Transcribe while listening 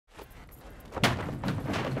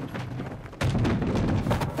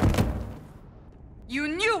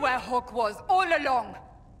where Hawk was all along!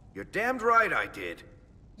 You're damned right I did.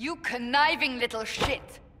 You conniving little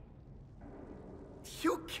shit!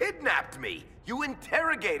 You kidnapped me! You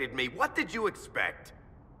interrogated me! What did you expect?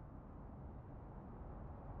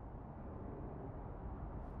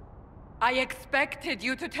 I expected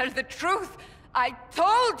you to tell the truth! I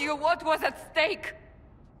told you what was at stake!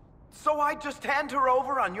 So I just hand her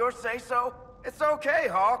over on your say-so? It's okay,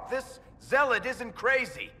 Hawk. This zealot isn't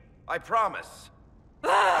crazy. I promise.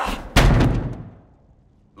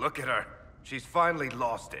 Look at her. She's finally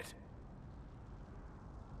lost it.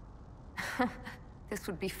 This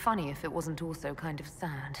would be funny if it wasn't also kind of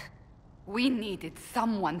sad. We needed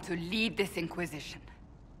someone to lead this Inquisition.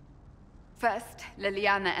 First,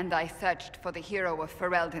 Liliana and I searched for the hero of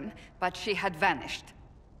Ferelden, but she had vanished.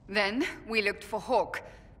 Then, we looked for Hawk,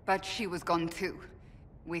 but she was gone too.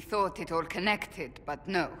 We thought it all connected, but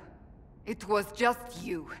no. It was just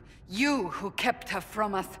you. You who kept her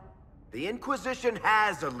from us. The Inquisition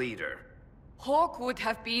has a leader. Hawk would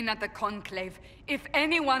have been at the Conclave if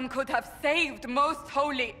anyone could have saved Most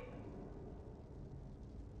Holy...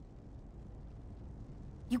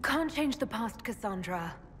 You can't change the past,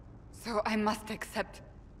 Cassandra. So I must accept...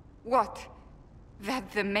 what?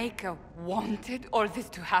 That the Maker wanted all this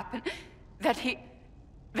to happen? That he...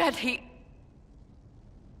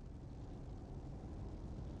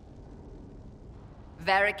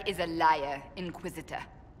 Varric is a liar, Inquisitor.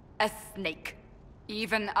 A snake.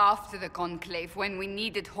 Even after the Conclave, when we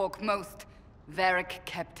needed Hawk most, Varric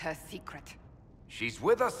kept her secret. She's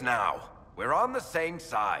with us now. We're on the same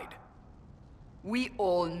side. We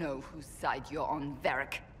all know whose side you're on,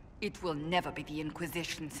 Varric. It will never be the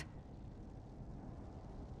Inquisition's.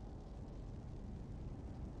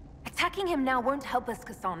 Attacking him now won't help us,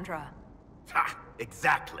 Cassandra. Ha!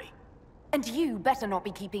 Exactly. And you better not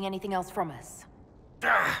be keeping anything else from us.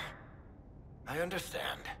 I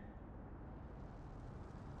understand.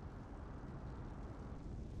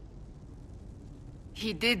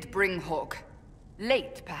 He did bring Hawk.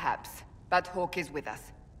 Late, perhaps, but Hawk is with us.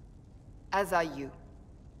 As are you.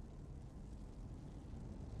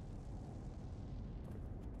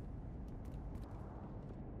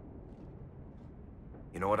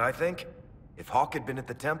 You know what I think? If Hawk had been at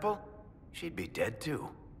the temple, she'd be dead too.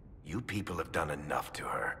 You people have done enough to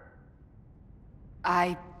her.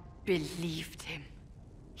 I believed him.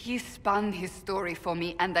 He spun his story for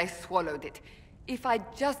me and I swallowed it. If I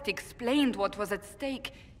just explained what was at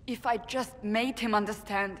stake, if I just made him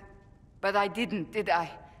understand. But I didn't, did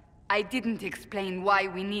I? I didn't explain why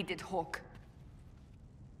we needed Hawk.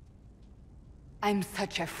 I'm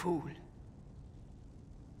such a fool.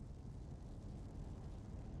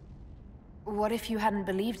 What if you hadn't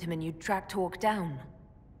believed him and you'd tracked Hawk down?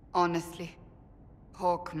 Honestly,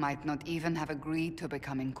 Hawk might not even have agreed to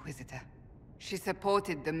become Inquisitor. She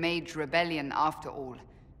supported the Mage Rebellion after all.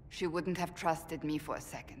 She wouldn't have trusted me for a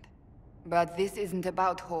second. But this isn't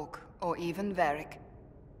about Hawk, or even Varric.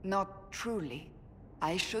 Not truly.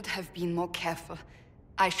 I should have been more careful.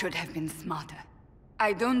 I should have been smarter.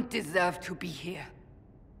 I don't deserve to be here.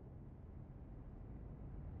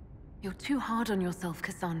 You're too hard on yourself,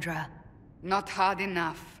 Cassandra. Not hard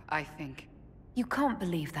enough, I think. You can't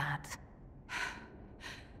believe that.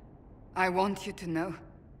 I want you to know,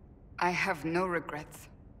 I have no regrets.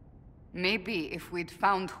 Maybe if we'd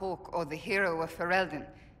found Hawk or the hero of Ferelden,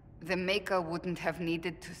 the Maker wouldn't have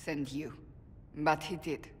needed to send you. But he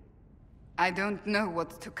did. I don't know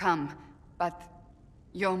what's to come, but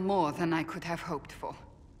you're more than I could have hoped for.